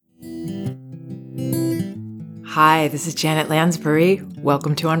Hi, this is Janet Lansbury.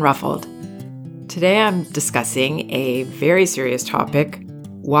 Welcome to Unruffled. Today I'm discussing a very serious topic,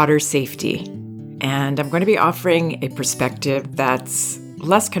 water safety. And I'm going to be offering a perspective that's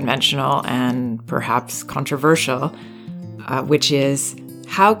less conventional and perhaps controversial, which is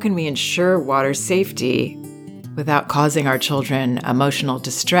how can we ensure water safety without causing our children emotional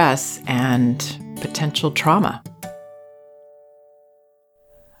distress and potential trauma?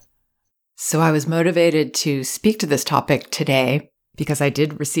 So I was motivated to speak to this topic today because I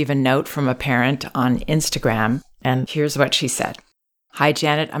did receive a note from a parent on Instagram, and here's what she said. Hi,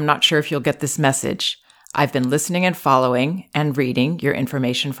 Janet. I'm not sure if you'll get this message. I've been listening and following and reading your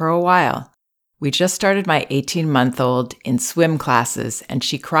information for a while. We just started my 18-month-old in swim classes, and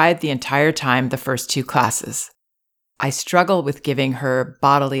she cried the entire time the first 2 classes. I struggle with giving her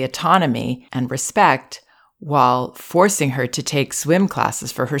bodily autonomy and respect while forcing her to take swim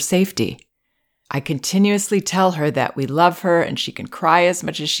classes for her safety. I continuously tell her that we love her and she can cry as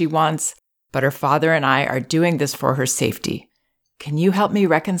much as she wants, but her father and I are doing this for her safety. Can you help me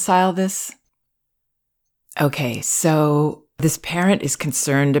reconcile this? Okay, so this parent is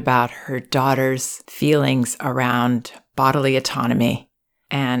concerned about her daughter's feelings around bodily autonomy.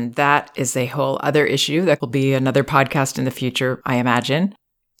 And that is a whole other issue that will be another podcast in the future, I imagine.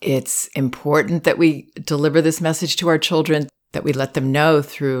 It's important that we deliver this message to our children, that we let them know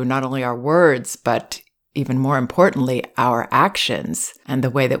through not only our words, but even more importantly, our actions and the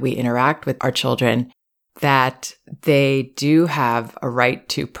way that we interact with our children, that they do have a right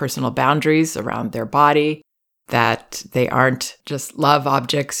to personal boundaries around their body, that they aren't just love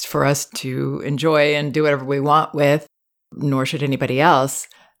objects for us to enjoy and do whatever we want with, nor should anybody else,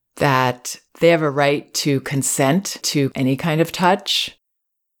 that they have a right to consent to any kind of touch.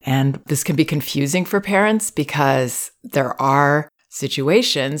 And this can be confusing for parents because there are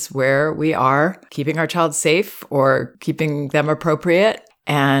situations where we are keeping our child safe or keeping them appropriate,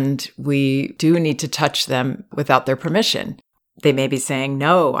 and we do need to touch them without their permission. They may be saying,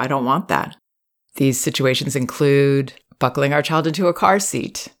 no, I don't want that. These situations include buckling our child into a car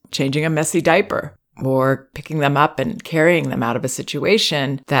seat, changing a messy diaper, or picking them up and carrying them out of a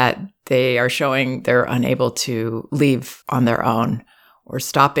situation that they are showing they're unable to leave on their own, or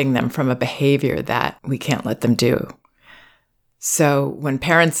stopping them from a behavior that we can't let them do. So when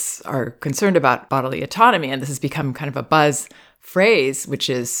parents are concerned about bodily autonomy, and this has become kind of a buzz phrase, which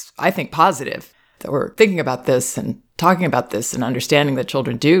is, I think, positive, that we're thinking about this and talking about this and understanding that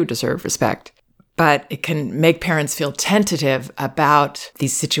children do deserve respect. But it can make parents feel tentative about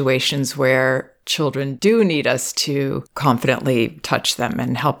these situations where children do need us to confidently touch them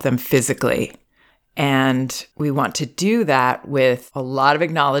and help them physically. And we want to do that with a lot of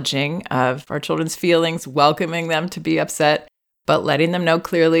acknowledging of our children's feelings, welcoming them to be upset, but letting them know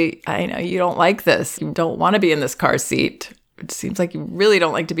clearly, I know you don't like this. You don't want to be in this car seat. It seems like you really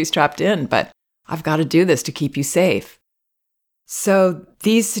don't like to be strapped in, but I've got to do this to keep you safe. So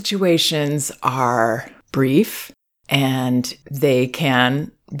these situations are brief and they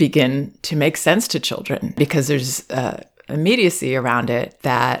can begin to make sense to children because there's immediacy around it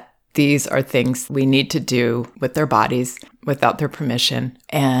that these are things we need to do with their bodies without their permission.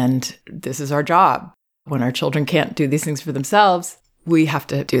 And this is our job. When our children can't do these things for themselves, we have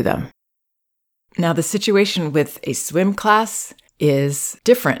to do them. Now, the situation with a swim class is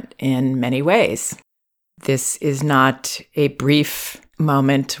different in many ways. This is not a brief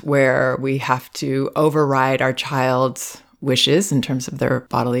moment where we have to override our child's wishes in terms of their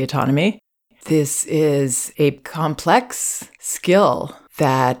bodily autonomy. This is a complex skill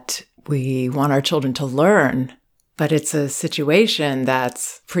that we want our children to learn, but it's a situation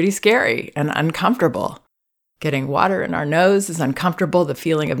that's pretty scary and uncomfortable. Getting water in our nose is uncomfortable. The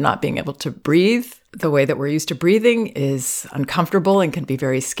feeling of not being able to breathe the way that we're used to breathing is uncomfortable and can be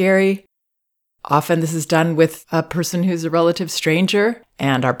very scary. Often this is done with a person who's a relative stranger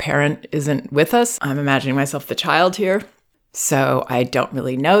and our parent isn't with us. I'm imagining myself the child here. So I don't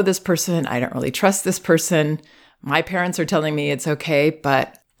really know this person. I don't really trust this person. My parents are telling me it's okay,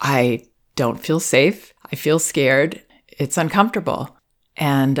 but I don't feel safe. I feel scared. It's uncomfortable.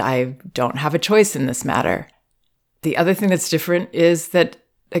 And I don't have a choice in this matter. The other thing that's different is that,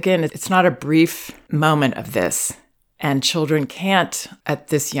 again, it's not a brief moment of this. And children can't, at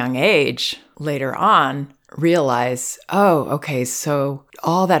this young age, later on, realize, oh, okay, so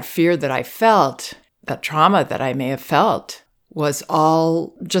all that fear that I felt, that trauma that I may have felt, was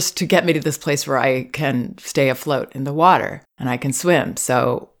all just to get me to this place where I can stay afloat in the water and I can swim.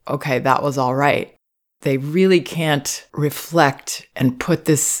 So, okay, that was all right. They really can't reflect and put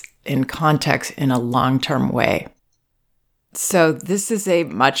this in context in a long-term way. So this is a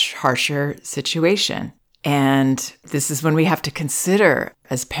much harsher situation. And this is when we have to consider,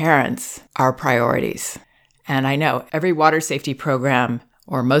 as parents, our priorities. And I know every water safety program,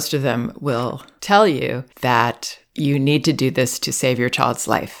 or most of them, will tell you that you need to do this to save your child's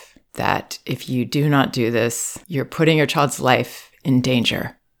life. That if you do not do this, you're putting your child's life in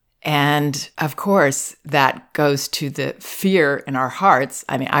danger. And of course, that goes to the fear in our hearts.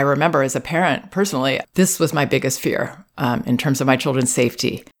 I mean, I remember as a parent, personally, this was my biggest fear in terms of my children's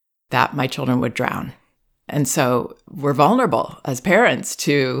safety, that my children would drown. And so we're vulnerable as parents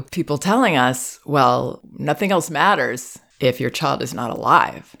to people telling us, well, nothing else matters if your child is not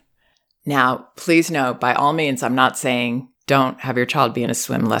alive. Now, please note, by all means, I'm not saying don't have your child be in a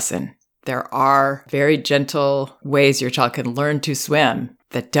swim lesson. There are very gentle ways your child can learn to swim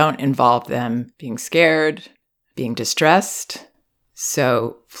that don't involve them being scared, being distressed.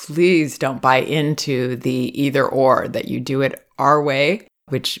 So please don't buy into the either or, that you do it our way,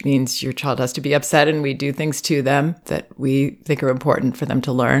 which means your child has to be upset and we do things to them that we think are important for them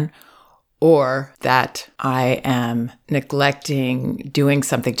to learn, or that I am neglecting doing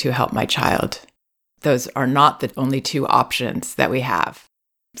something to help my child. Those are not the only two options that we have.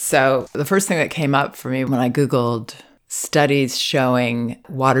 So the first thing that came up for me when I Googled studies showing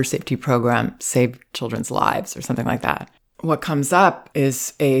water safety program save children's lives or something like that, what comes up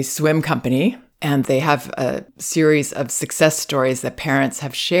is a swim company. And they have a series of success stories that parents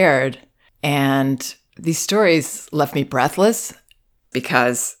have shared. And these stories left me breathless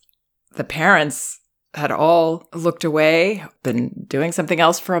because the parents had all looked away, been doing something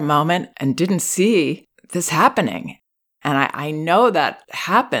else for a moment, and didn't see this happening. And I know that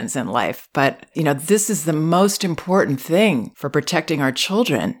happens in life, but this is the most important thing for protecting our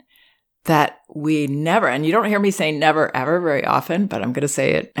children, that we never, and you don't hear me say never ever very often, but I'm going to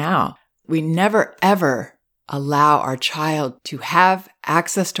say it now. We never, ever allow our child to have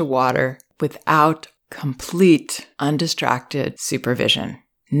access to water without complete, undistracted supervision.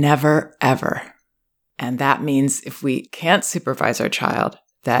 Never, ever. And that means if we can't supervise our child,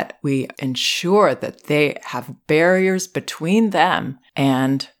 that we ensure that they have barriers between them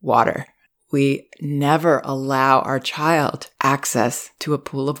and water. We never allow our child access to a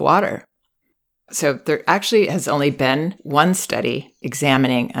pool of water. So there actually has only been one study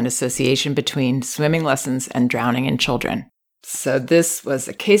examining an association between swimming lessons and drowning in children. So this was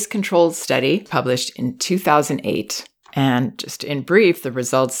a case-controlled study published in 2008. And just in brief, the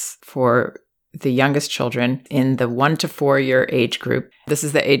results for the youngest children in the 1 to 4 year age group. This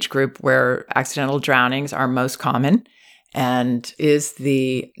is the age group where accidental drownings are most common and is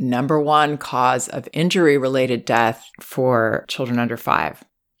the number one cause of injury-related death for children under 5.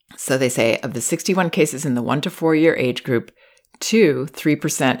 So they say of the 61 cases in the 1 to 4 year age group,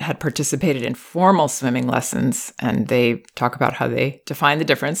 3% had participated in formal swimming lessons, and they talk about how they define the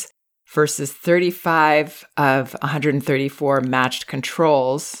difference, versus 35 of 134 matched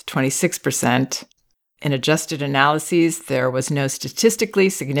controls, 26%. In adjusted analyses, there was no statistically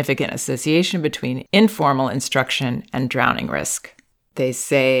significant association between informal instruction and drowning risk. They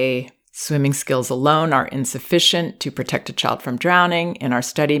say swimming skills alone are insufficient to protect a child from drowning. In our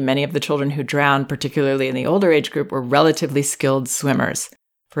study, many of the children who drowned, particularly in the older age group, were relatively skilled swimmers.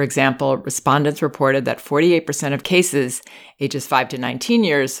 For example, respondents reported that 48% of cases, ages 5 to 19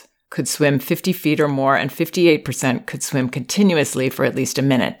 years, could swim 50 feet or more, and 58% could swim continuously for at least a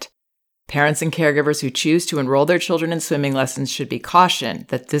minute. Parents and caregivers who choose to enroll their children in swimming lessons should be cautioned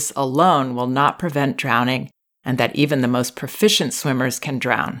that this alone will not prevent drowning, and that even the most proficient swimmers can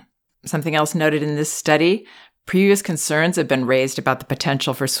drown. Something else noted in this study, previous concerns have been raised about the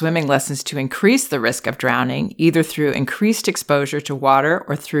potential for swimming lessons to increase the risk of drowning, either through increased exposure to water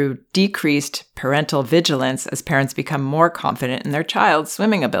or through decreased parental vigilance as parents become more confident in their child's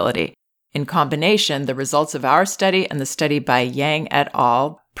swimming ability. In combination, the results of our study and the study by Yang et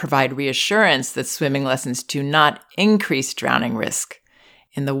al. Provide reassurance that swimming lessons do not increase drowning risk.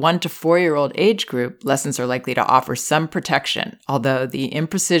 In the 1 to 4-year-old age group, lessons are likely to offer some protection, although the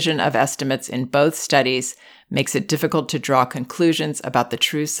imprecision of estimates in both studies makes it difficult to draw conclusions about the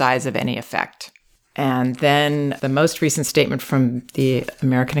true size of any effect. And then the most recent statement from the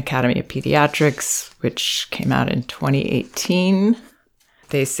American Academy of Pediatrics, which came out in 2018,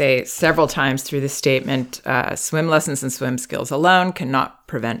 they say several times through the statement, swim lessons and swim skills alone cannot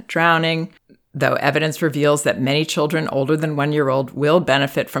prevent drowning, though evidence reveals that many children older than 1 year old will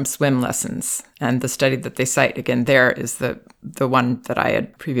benefit from swim lessons. And the study that they cite again there is the one that I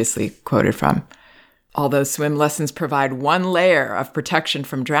had previously quoted from. Although swim lessons provide one layer of protection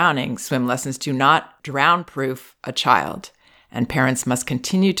from drowning, swim lessons do not drown-proof a child, and parents must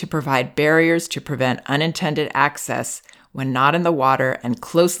continue to provide barriers to prevent unintended access when not in the water and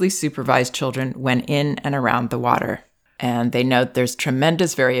closely supervise children when in and around the water. And they note there's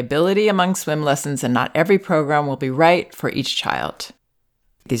tremendous variability among swim lessons and not every program will be right for each child.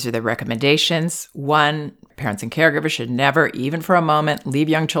 These are the recommendations. 1, parents and caregivers should never, even for a moment, leave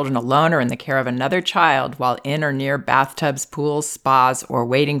young children alone or in the care of another child while in or near bathtubs, pools, spas, or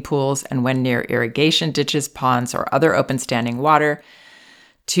wading pools, and when near irrigation ditches, ponds, or other open standing water.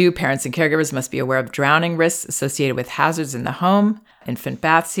 2, parents and caregivers must be aware of drowning risks associated with hazards in the home. Infant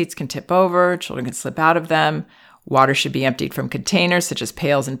bath seats can tip over, children can slip out of them. Water should be emptied from containers such as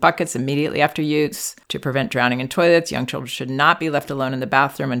pails and buckets immediately after use. To prevent drowning in toilets, young children should not be left alone in the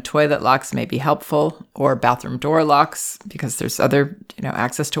bathroom, and toilet locks may be helpful, or bathroom door locks, because there's other,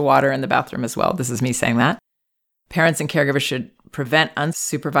 access to water in the bathroom as well. This is me saying that. Parents and caregivers should prevent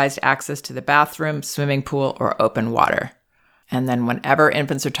unsupervised access to the bathroom, swimming pool, or open water. And then whenever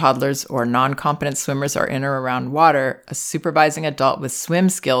infants or toddlers or non-competent swimmers are in or around water, a supervising adult with swim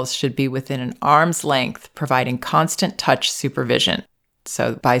skills should be within an arm's length, providing constant touch supervision.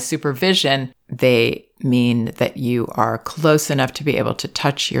 So by supervision, they mean that you are close enough to be able to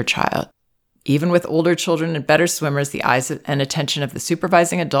touch your child. Even with older children and better swimmers, the eyes and attention of the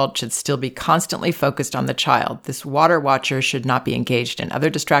supervising adult should still be constantly focused on the child. This water watcher should not be engaged in other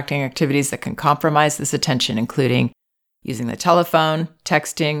distracting activities that can compromise this attention, including using the telephone,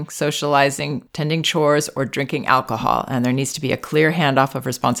 texting, socializing, tending chores, or drinking alcohol, and there needs to be a clear handoff of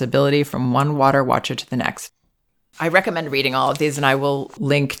responsibility from one water watcher to the next. I recommend reading all of these, and I will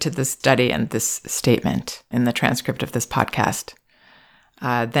link to this study and this statement in the transcript of this podcast.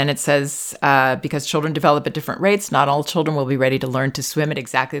 Then it says, because children develop at different rates, not all children will be ready to learn to swim at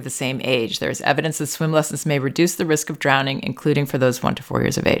exactly the same age. There is evidence that swim lessons may reduce the risk of drowning, including for those 1 to 4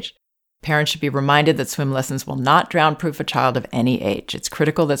 years of age. Parents should be reminded that swim lessons will not drown-proof a child of any age. It's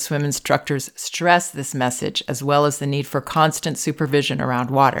critical that swim instructors stress this message, as well as the need for constant supervision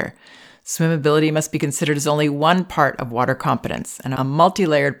around water. Swimmability must be considered as only one part of water competence, and a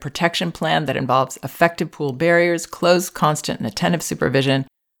multi-layered protection plan that involves effective pool barriers, close, constant, and attentive supervision,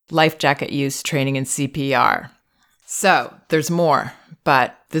 life jacket use, training, and CPR. So, there's more,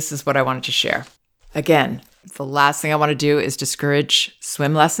 but this is what I wanted to share. Again, the last thing I want to do is discourage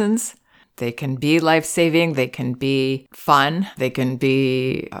swim lessons. They can be life-saving, they can be fun, they can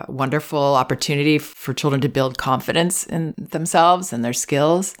be a wonderful opportunity for children to build confidence in themselves and their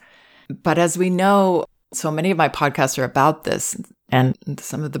skills. But as we know, so many of my podcasts are about this, and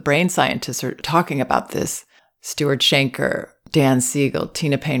some of the brain scientists are talking about this. Stuart Shanker, Dan Siegel,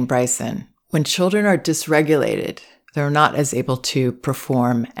 Tina Payne Bryson. When children are dysregulated, they're not as able to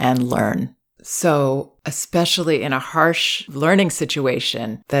perform and learn. So, especially in a harsh learning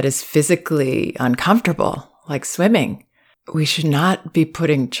situation that is physically uncomfortable, like swimming, we should not be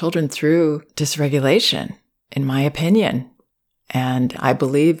putting children through dysregulation, in my opinion. And I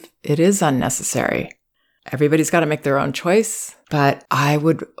believe it is unnecessary. Everybody's got to make their own choice, but I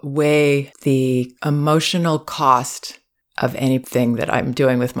would weigh the emotional cost of anything that I'm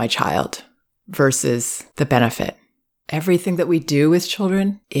doing with my child versus the benefit. Everything that we do with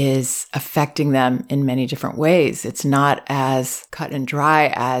children is affecting them in many different ways. It's not as cut and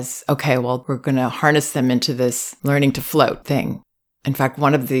dry as, okay, well, we're going to harness them into this learning to float thing. In fact,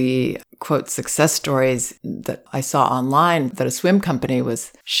 one of the, quote, success stories that I saw online that a swim company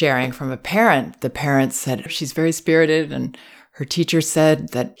was sharing from a parent, the parent said she's very spirited, and her teacher said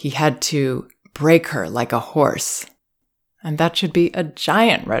that he had to break her like a horse. And that should be a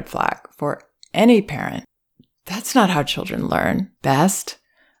giant red flag for any parent. That's not how children learn best.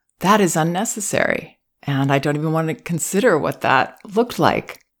 That is unnecessary. And I don't even want to consider what that looked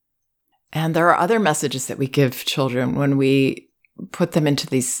like. And there are other messages that we give children when we put them into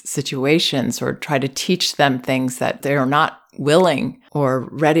these situations or try to teach them things that they're not willing or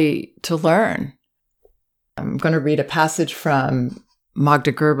ready to learn. I'm going to read a passage from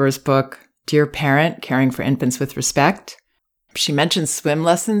Magda Gerber's book, Dear Parent, Caring for Infants with Respect. She mentions swim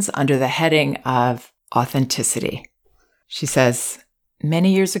lessons under the heading of authenticity. She says,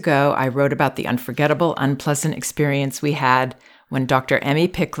 many years ago, I wrote about the unforgettable, unpleasant experience we had when Dr. Emmy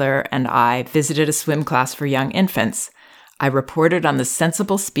Pickler and I visited a swim class for young infants. I reported on the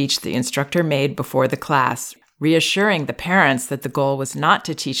sensible speech the instructor made before the class, reassuring the parents that the goal was not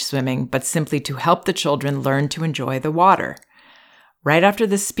to teach swimming, but simply to help the children learn to enjoy the water. Right after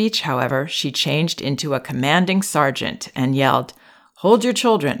the speech, however, she changed into a commanding sergeant and yelled, "Hold your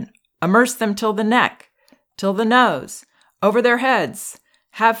children. Immerse them till the neck, till the nose, over their heads.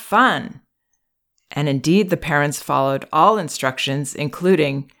 Have fun." And indeed, the parents followed all instructions,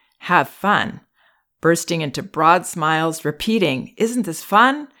 including have fun, bursting into broad smiles, repeating, "Isn't this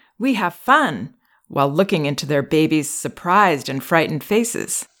fun? We have fun. while looking into their baby's surprised and frightened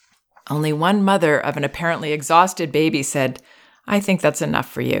faces. Only one mother of an apparently exhausted baby said, "I think that's enough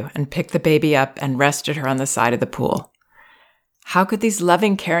for you," and picked the baby up and rested her on the side of the pool. How could these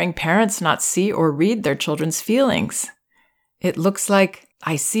loving, caring parents not see or read their children's feelings? It looks like,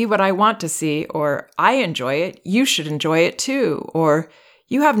 "I see what I want to see," or "I enjoy it, you should enjoy it too," or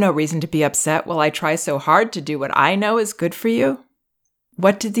 "You have no reason to be upset while I try so hard to do what I know is good for you."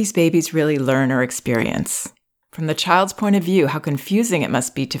 What did these babies really learn or experience? From the child's point of view, how confusing it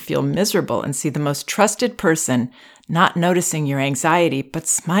must be to feel miserable and see the most trusted person not noticing your anxiety, but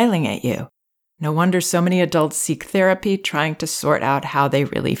smiling at you. No wonder so many adults seek therapy, trying to sort out how they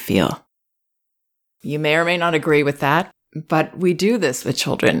really feel. You may or may not agree with that, but we do this with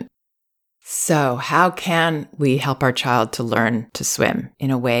children. So how can we help our child to learn to swim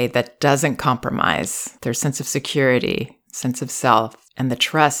in a way that doesn't compromise their sense of security, sense of self, and the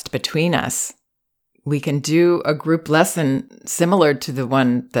trust between us? We can do a group lesson similar to the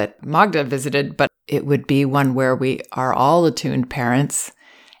one that Magda visited, but it would be one where we are all attuned parents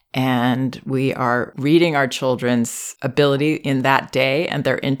and we are reading our children's ability in that day and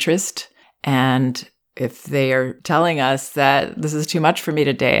their interest. And if they are telling us that this is too much for me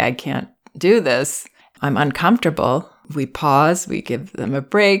today, I can't do this, I'm uncomfortable, we pause, we give them a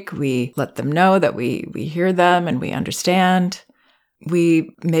break, we let them know that we hear them and we understand.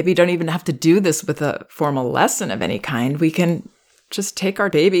 We maybe don't even have to do this with a formal lesson of any kind. We can just take our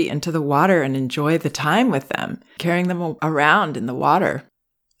baby into the water and enjoy the time with them, carrying them around in the water,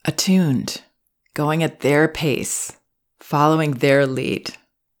 attuned, going at their pace, following their lead,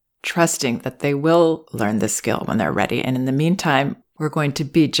 trusting that they will learn the skill when they're ready. And in the meantime, we're going to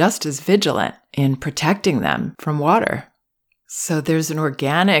be just as vigilant in protecting them from water. So there's an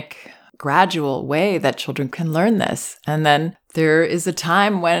organic, gradual way that children can learn this. And then there is a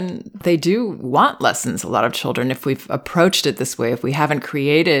time when they do want lessons, a lot of children, if we've approached it this way, if we haven't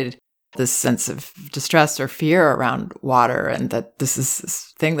created this sense of distress or fear around water and that this is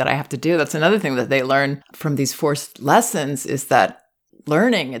this thing that I have to do. That's another thing that they learn from these forced lessons is that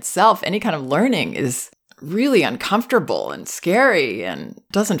learning itself, any kind of learning, is really uncomfortable and scary and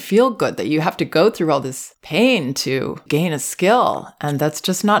doesn't feel good, that you have to go through all this pain to gain a skill. And that's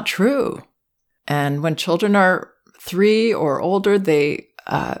just not true. And when children are 3 or older, they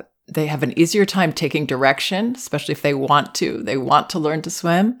have an easier time taking direction, especially if they want to. They want to learn to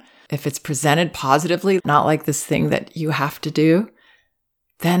swim. If it's presented positively, not like this thing that you have to do,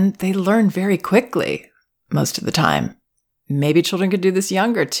 then they learn very quickly most of the time. Maybe children could do this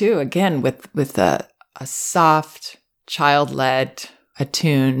younger too, again, with a soft, child-led,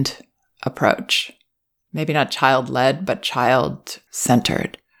 attuned approach. Maybe not child-led, but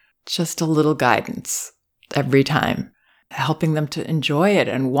child-centered. Just a little guidance every time, helping them to enjoy it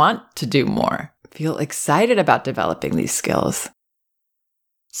and want to do more, feel excited about developing these skills.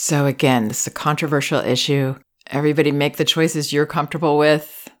 So again, this is a controversial issue. Everybody make the choices you're comfortable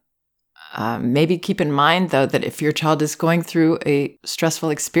with. Maybe keep in mind, though, that if your child is going through a stressful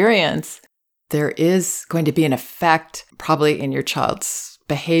experience, there is going to be an effect probably in your child's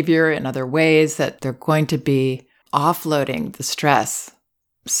behavior in other ways, that they're going to be offloading the stress.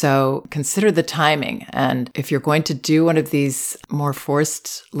 So consider the timing. And if you're going to do one of these more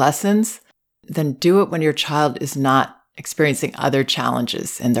forced lessons, then do it when your child is not experiencing other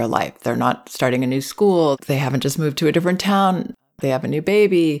challenges in their life. They're not starting a new school. They haven't just moved to a different town. They have a new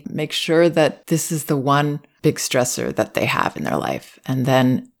baby. Make sure that this is the one big stressor that they have in their life. And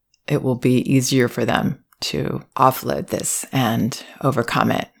then it will be easier for them to offload this and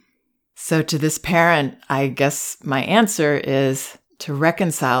overcome it. So to this parent, I guess my answer is to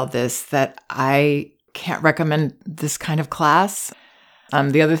reconcile this, that I can't recommend this kind of class.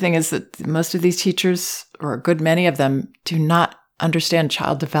 The other thing is that most of these teachers, or a good many of them, do not understand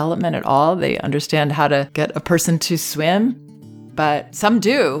child development at all. They understand how to get a person to swim, but some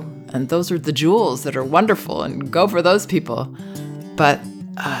do. And those are the jewels that are wonderful, and go for those people. But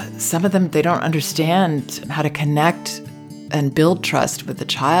some of them, they don't understand how to connect and build trust with the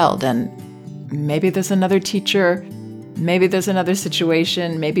child. And maybe there's another teacher, maybe there's another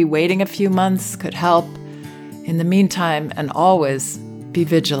situation, maybe waiting a few months could help. In the meantime, and always, be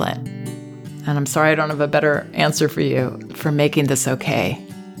vigilant. And I'm sorry I don't have a better answer for you for making this okay.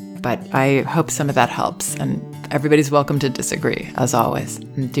 But I hope some of that helps. And everybody's welcome to disagree, as always,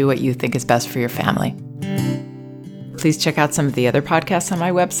 and do what you think is best for your family. Please check out some of the other podcasts on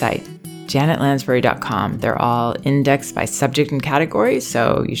my website, janetlansbury.com. They're all indexed by subject and category,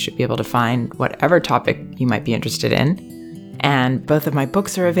 so you should be able to find whatever topic you might be interested in. And both of my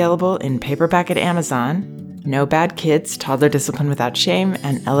books are available in paperback at Amazon. No Bad Kids, Toddler Discipline Without Shame,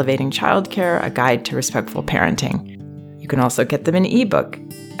 and Elevating Childcare, A Guide to Respectful Parenting. You can also get them in ebook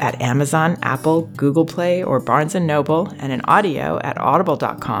at Amazon, Apple, Google Play, or Barnes & Noble, and in audio at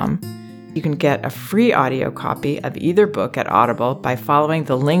audible.com. You can get a free audio copy of either book at Audible by following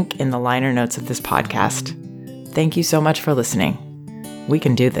the link in the liner notes of this podcast. Thank you so much for listening. We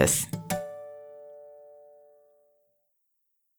can do this.